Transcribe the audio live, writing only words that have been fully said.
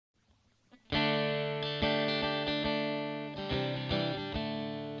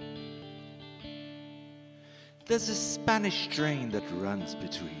There's a Spanish train that runs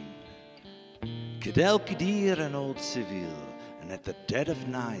between Cadalcadir and Old Seville, and at the dead of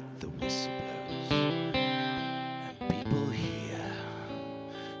night the whistle blows, and people hear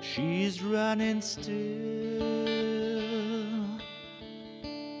she's running still.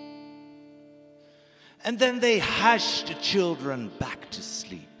 And then they hush the children back to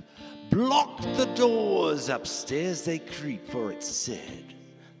sleep, block the doors, upstairs they creep, for it's said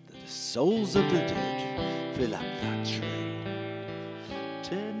that the souls of the dead fill up that train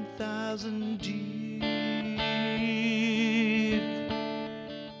 10,000 deep.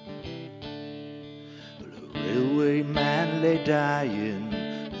 Well, the railway man lay dying,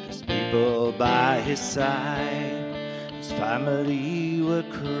 with his people by his side. His family were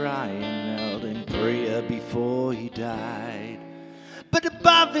crying, knelt in prayer before he died. But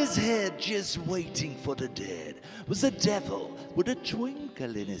above his head, just waiting for the dead, was a devil with a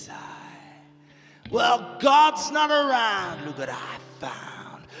twinkle in his eye. Well, God's not around, look what I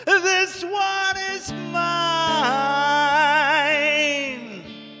found. This one is mine.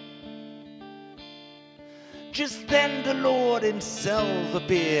 Just then the Lord himself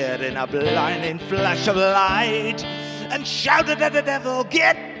appeared in a blinding flash of light, and shouted at the devil,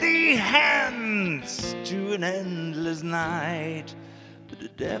 "Get thee hence to an endless night." But the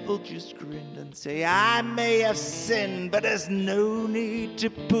devil just grinned and said, "I may have sinned, but there's no need to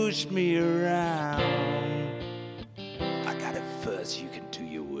push me around. I got it first, you can do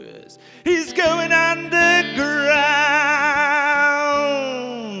your worst. He's going underground.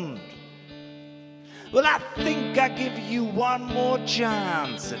 Well, I think I give you one more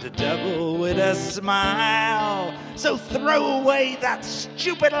chance," said the devil with a smile. "So throw away that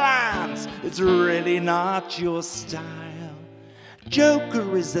stupid lance, it's really not your style.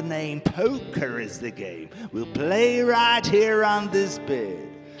 Joker is the name, poker is the game. We'll play right here on this bed,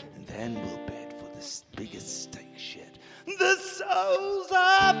 and then we'll bet for the biggest stake shed, the souls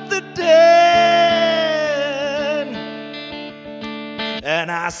of the dead."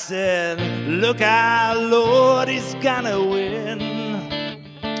 And I said, "Look, our Lord is gonna win.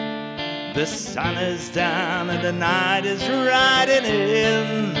 The sun is down and the night is riding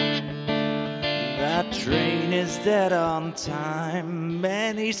in. That train is dead on time.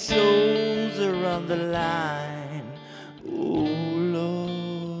 Many souls are on the line. Oh,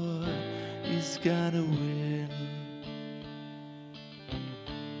 Lord, he's gonna win."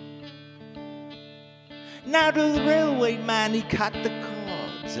 Now to the railway man he cut the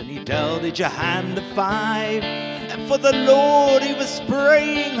cords, and he dealt each a hand of five. And for the Lord he was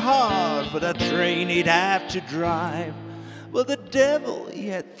praying hard for that train he'd have to drive. Well, the devil, he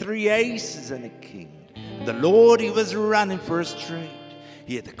had 3 aces and a king. And the Lord, he was running for a straight.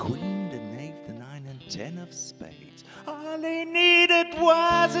 He had the queen, the knave, the 9 and 10 of spades. All he needed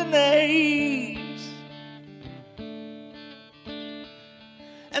was an 8.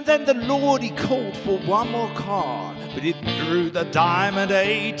 And then the Lord, he called for one more card, but he drew the diamond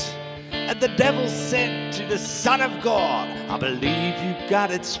 8. And the devil said to the Son of God, "I believe you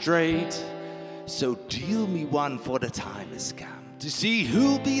got it straight. So deal me one, for the time has come to see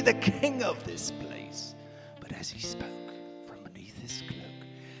who'll be the king of this place." But as he spoke, from beneath his cloak,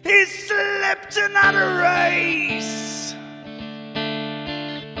 he slipped another ace.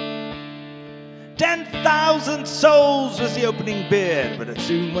 10,000 souls was the opening bid, but it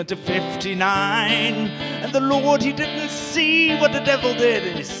soon went to 59. And the Lord, he didn't see what the devil did,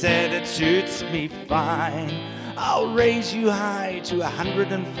 and he said, "It suits me fine. I'll raise you high to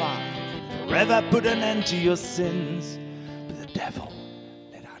 105. Forever put an end to your sins." But the devil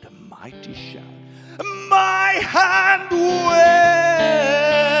let out a mighty shout, "My hand wins!"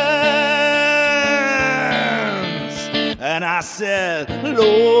 And I said,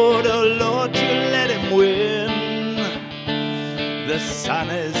 "Lord, oh Lord, you let him win. The sun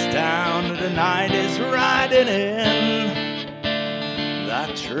is down and the night is riding in.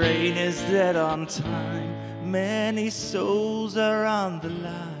 That train is dead on time. Many souls are on the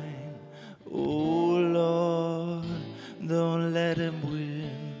line. Oh Lord, don't let him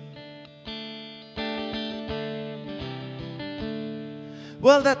win."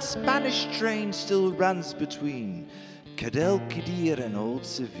 Well, that Spanish train still runs between Cadalcadir and Old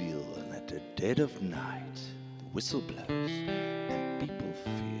Seville, and at the dead of night the whistle blows and people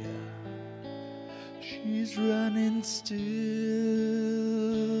fear she's running still.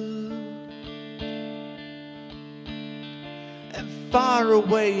 And far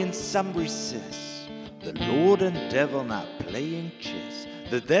away in some recess, the Lord and devil now playing chess.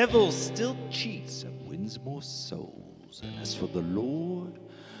 The devil still cheats and wins more souls. And as for the Lord,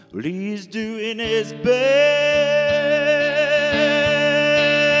 well, he's doing his best.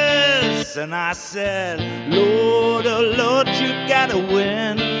 this, and I said, Lord, oh Lord, you gotta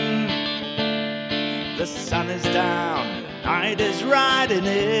win. The sun is down, the night is riding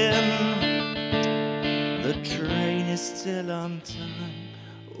in. The train is still on time.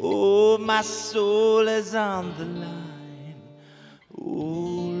 Oh, my soul is on the line.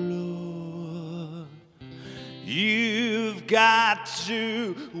 Oh Lord, you've got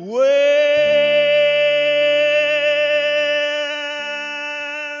to wait.